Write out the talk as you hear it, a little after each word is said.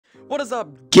What is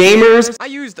up, gamers? I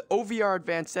used OVR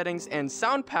advanced settings and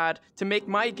soundpad to make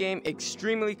my game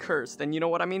extremely cursed. And you know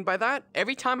what I mean by that?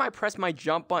 Every time I press my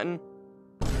jump button,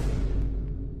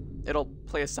 it'll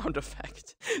play a sound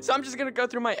effect. So I'm just gonna go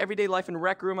through my everyday life in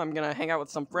Rec Room. I'm gonna hang out with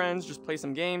some friends, just play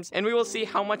some games, and we will see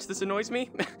how much this annoys me,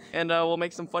 and we'll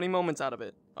make some funny moments out of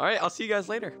it. Alright, I'll see you guys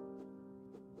later.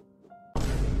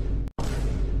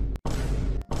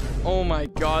 Oh my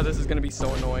god, this is gonna be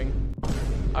so annoying.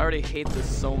 I already hate this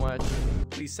so much.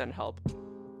 Please send help.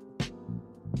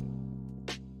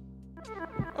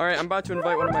 Alright, I'm about to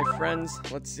invite one of my friends.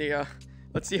 Let's see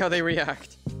how they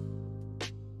react.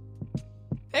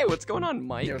 Hey, what's going on,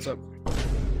 Mike? Yeah, what's up?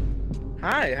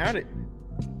 Hi, howdy.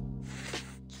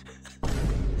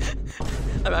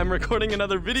 I'm recording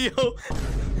another video.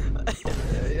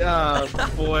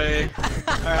 Boy.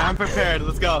 Alright, I'm prepared.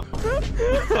 Let's go.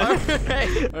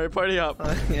 Alright, party up.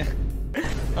 Yeah.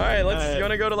 Alright, you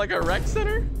wanna go to like a rec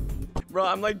center? Bro,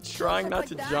 I'm like trying not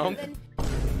to jump.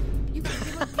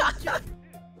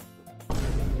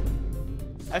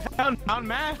 I found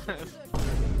Mav.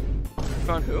 You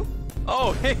found who?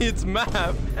 Oh, hey, it's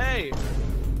Mav. Hey.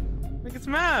 Look, it's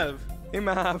Mav. Hey,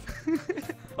 Mav.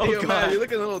 Oh, hey, god. Mav, you're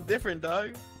looking a little different,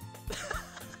 dog.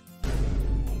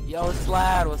 Yo,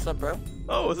 Slat, what's up, bro?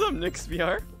 Oh, what's up, Nick's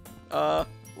VR?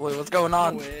 Wait, what's going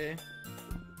on? No way.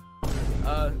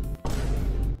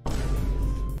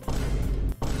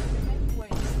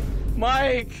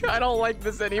 Mike, I don't like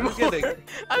this anymore. This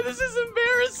is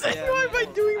embarrassing. Yeah, Why am I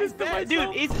doing this to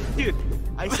myself? Dude,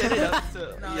 I set it up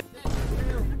to.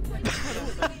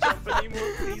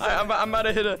 I'm about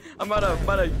to hit a. I'm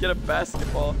about to get a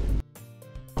basketball.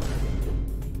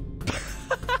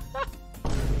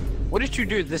 What did you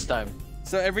do this time?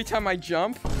 So every time I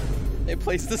jump, it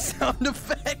plays the sound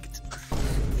effect.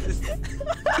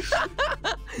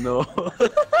 No.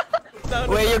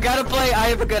 Wait, you gotta play. I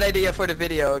have a good idea for the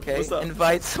video, okay? What's up?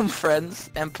 Invite some friends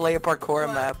and play a parkour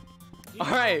map.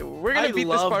 Alright, we're gonna beat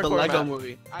this parkour the Lego map.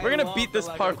 movie. We're gonna beat this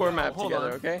parkour map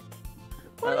together, okay?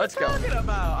 What let's are you talking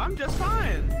about? I'm just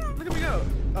fine. Look at me go.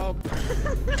 Oh.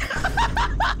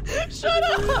 Shut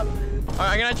up!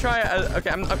 Alright, I'm gonna try.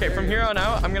 Okay, from here on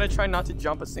out, I'm gonna try not to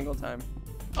jump a single time.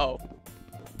 Oh.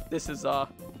 This is, Oh,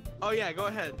 yeah, go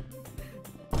ahead.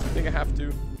 I think I have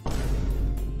to.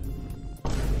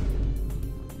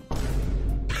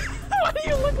 Why do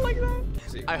you look like that?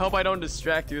 I hope I don't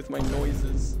distract you with my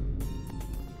noises.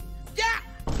 Yeah!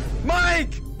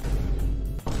 Mike!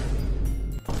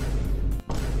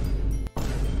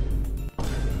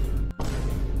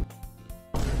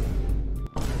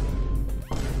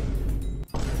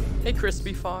 Hey,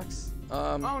 Crispy Fox.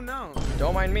 Oh no.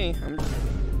 Don't mind me. I'm just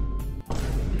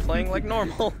playing like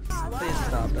normal. Please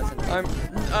stop. That's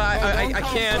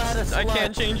I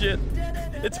can't change it.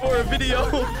 It's for a video.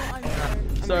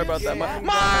 Sorry about that, Mike.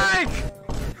 Mike!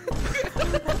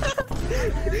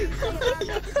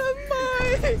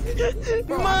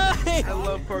 Mike! I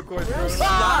love parkour, bro.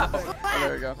 Ah! Oh,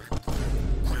 there we go.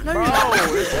 Bro!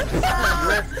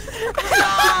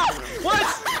 What?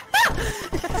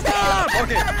 Stop!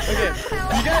 Okay.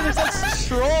 You guys are such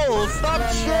trolls. Stop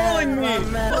trolling me.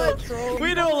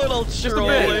 We do a little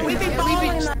trolling.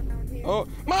 Oh,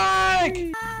 Mike!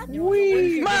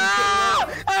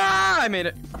 I made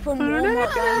it. From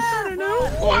Walmart, guys.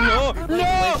 Oh no!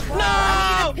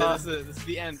 No! This is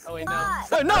the end. Oh wait, no.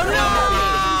 No!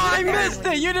 I missed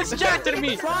it. You distracted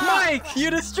me, Mike.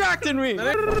 You distracted me. I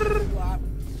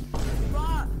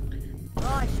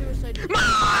should have said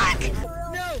Mike!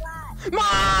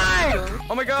 Mike!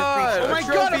 Oh my god! Oh my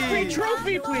god, a free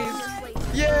trophy, please!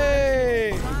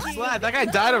 Yay! Slat, that guy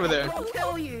died over there. I'll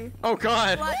kill you. Oh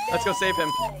god! Let's go save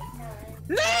him.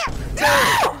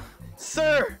 No!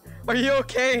 Sir, are you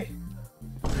okay?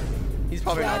 He's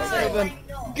probably not okay.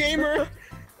 Gamer.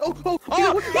 Oh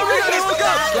my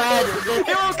god!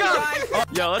 He woke up!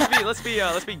 Yo, let's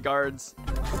be guards.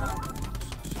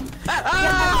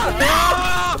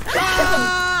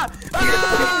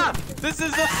 This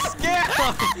is a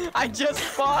scam! I just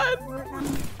fought!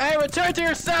 Hey, return to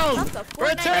your cells!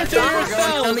 Return to your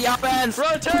cells! On the offense!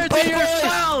 Return to your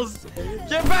cells!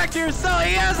 Get back to your cell!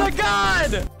 He has a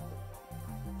gun!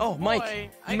 Oh,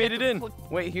 Mike, you made it in.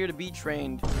 Wait here to be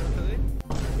trained. Oh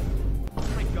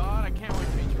my god, I can't wait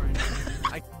to be trained.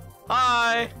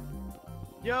 Hi!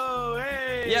 Yo,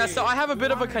 hey! Yeah, so I have a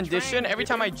bit of a condition. Every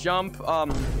time I jump,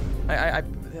 I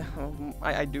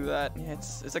do that. Yeah,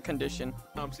 it's a condition.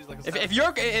 If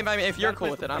you're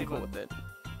cool with it, I'm cool with it.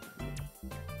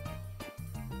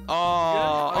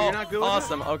 Oh, you're not good with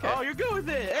awesome. it? Okay. Oh, you're good with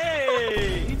it.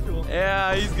 Hey, he's cool.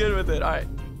 Yeah, he's good with it. All right.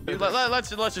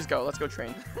 Let's just go. Let's go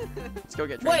train. Let's go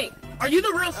get trained. Wait, are you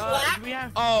the real Slat? We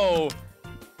have... Oh.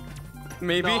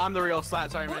 Maybe. No, I'm the real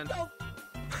Slat. Sorry, man.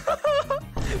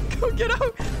 Go get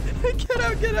out.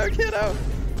 Get out.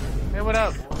 Hey, what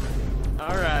up?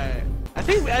 All right. I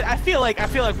feel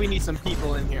like we need some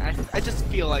people in here. I just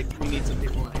feel like we need some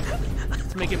people in here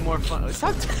to make it more fun.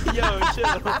 Stop. Yo,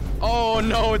 chill. Oh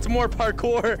no, it's more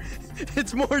parkour.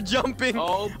 It's more jumping.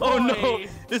 Oh boy. Oh no,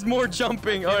 it's more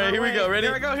jumping. All right, here we go. Ready?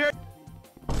 Here we go. Here.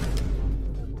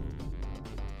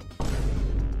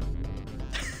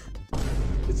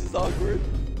 This is awkward.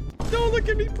 Don't look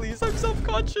at me, please. I'm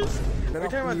self-conscious. We're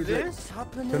talking about this?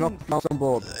 Turn off mouse on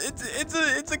board.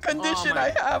 It's a condition Oh my- I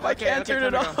have. I Okay, can't okay, turn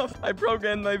it turn it off. I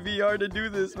programmed my VR to do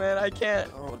this, man. I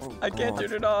can't. I can't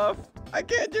turn it off. I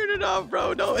can't turn it off,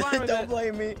 bro. Don't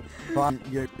blame me. Fine,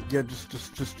 yeah, just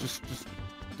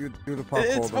do the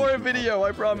parkour. It's for a video,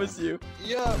 I promise you.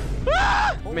 Yeah.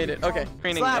 Ah! Made it. Okay.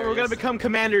 Training. Slat, we're gonna areas. become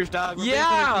commanders, dog. We're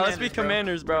Yeah, let's be bro.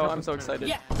 commanders, bro. I'm so excited.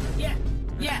 Yeah.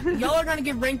 Y'all are gonna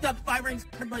get ranked up 5 ranks,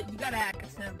 but you gotta act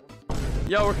as him.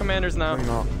 Yo, we're commanders now. No,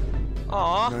 you're not.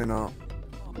 Aw, No, you're not.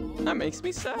 that makes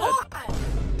me sad. What?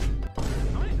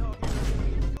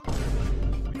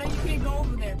 No, you can't go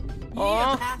over there. You need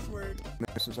Aw. a password.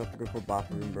 Next, just have to go for a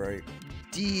bathroom break.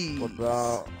 D. What's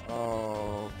that?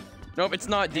 Oh. Nope, it's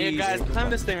not D. Hey guys, climb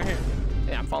this thing right here.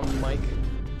 Yeah, I'm following the mic.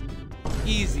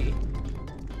 Easy.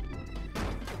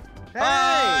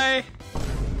 Bye.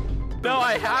 No,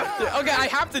 I have to. Okay, I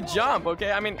have to jump.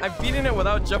 Okay, I mean, I've beaten it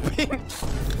without jumping,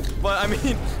 but I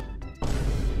mean,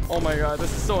 oh my god,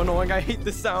 this is so annoying. I hate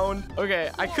the sound. Okay,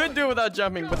 I could do it without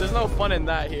jumping, but there's no fun in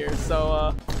that here.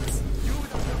 So,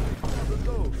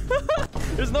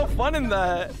 there's no fun in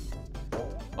that.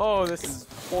 Oh, this is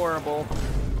horrible.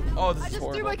 Oh, this I is just threw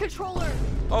horrible. my controller.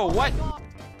 Oh, what? God.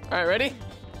 All right, ready?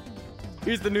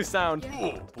 Here's the new sound.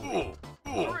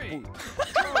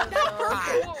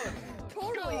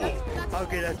 Totally. That's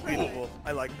Okay, that's beautiful.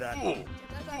 I like that.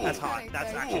 That's hot.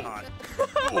 That's actually hot.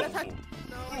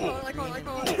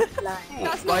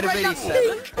 That's Why not do right. they That's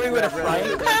seven? pink. Wait, with a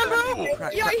frying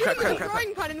pan? Yeah, I hit him with a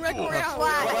drawing pad in Red Royale.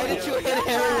 Why did you hit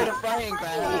him with a frying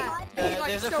pan?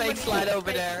 There's a fake Slat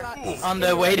over there on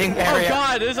the waiting Oh area.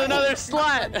 god, there's another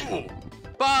Slat!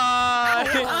 Bye!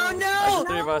 Oh no! There's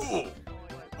 3 of us.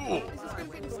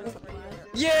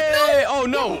 Yay! Oh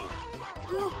no!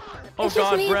 Oh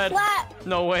god, bread.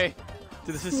 No way.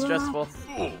 Dude, this is stressful.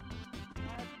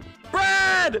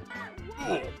 Bread!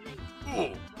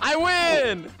 I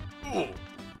win!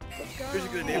 Who's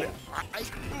gonna name it?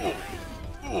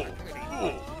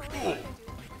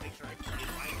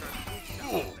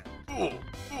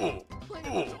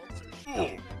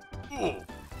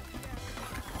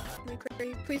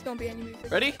 Please don't be any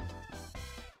music. Ready?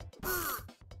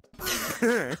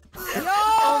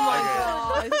 Oh my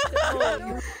gosh.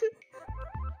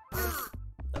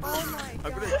 Oh my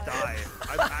I'm god. gonna die.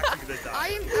 I'm actually gonna die. I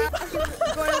am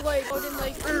actually going to like vote in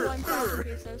like 1,000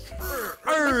 pieces.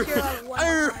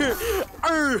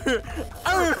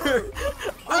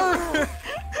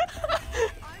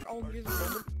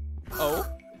 Oh.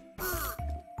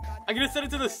 I'm gonna set it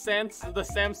to the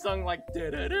Samsung like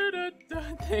thing.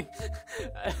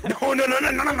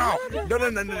 No.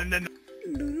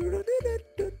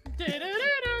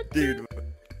 Dude.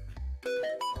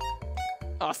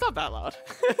 Oh, it's not that loud.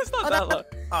 It's not that loud.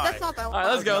 That's not that loud.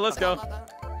 Alright, let's go, let's go.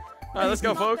 Alright, let's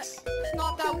go, folks. It's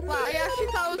not that loud. I actually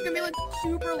thought it was gonna be like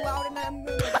super loud and I'm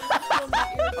gonna like, fill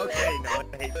my ears. Okay, no,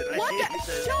 I hate it. What I hate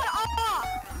the? it. Shut up!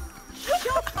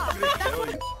 Shut up! I'm gonna kill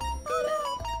you.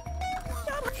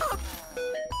 Shut up!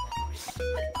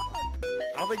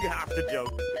 I don't think you have to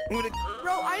joke. I'm gonna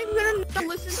Bro, I'm gonna not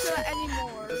listen to that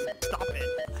anymore. stop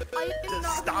it. I am Just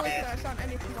not stop gonna listen it. to that sound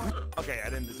anymore. Okay, I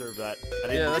didn't deserve that. I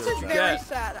Yeah, didn't that's This is deserve what very Yeah.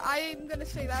 sad. I am gonna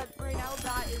say that right now.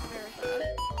 That is very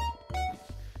sad.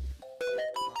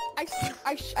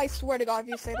 I swear to God, if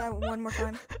you say that one more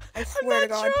time, I swear to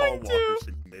God, that. Paul Walker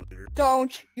Simulator.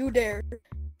 don't you dare.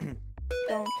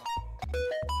 Don't.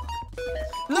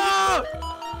 No!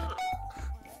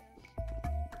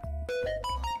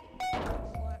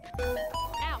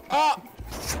 Oh!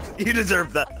 You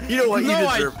deserve that. You know what? You No,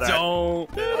 I deserve that. don't.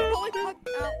 Holy fuck,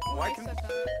 ow, Why I can- said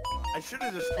that. I should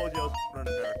have just told you I was from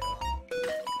America.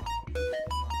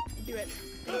 Do it.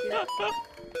 Thank you.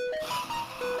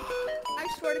 I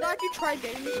swear to God, if you try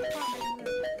dating me, I'm gonna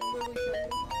literally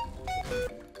kill you.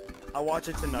 I'll watch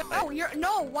it tonight. No,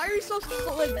 no. Why are you so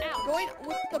like going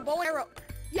with the bow and arrow?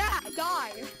 Yeah,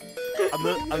 die. I'm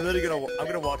literally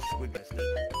gonna watch Squid Game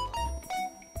instead.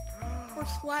 For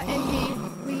Slat and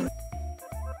me, we.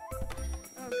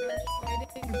 Oh gosh, I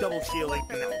didn't. Double shielding.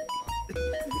 No.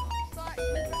 Slat,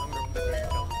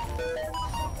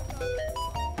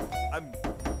 I'm.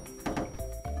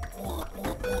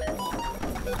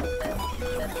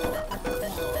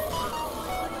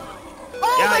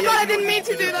 Oh my god, I didn't mean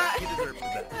to do that. You deserve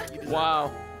that. You deserve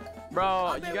Wow.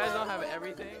 Bro, you guys don't have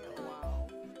everything.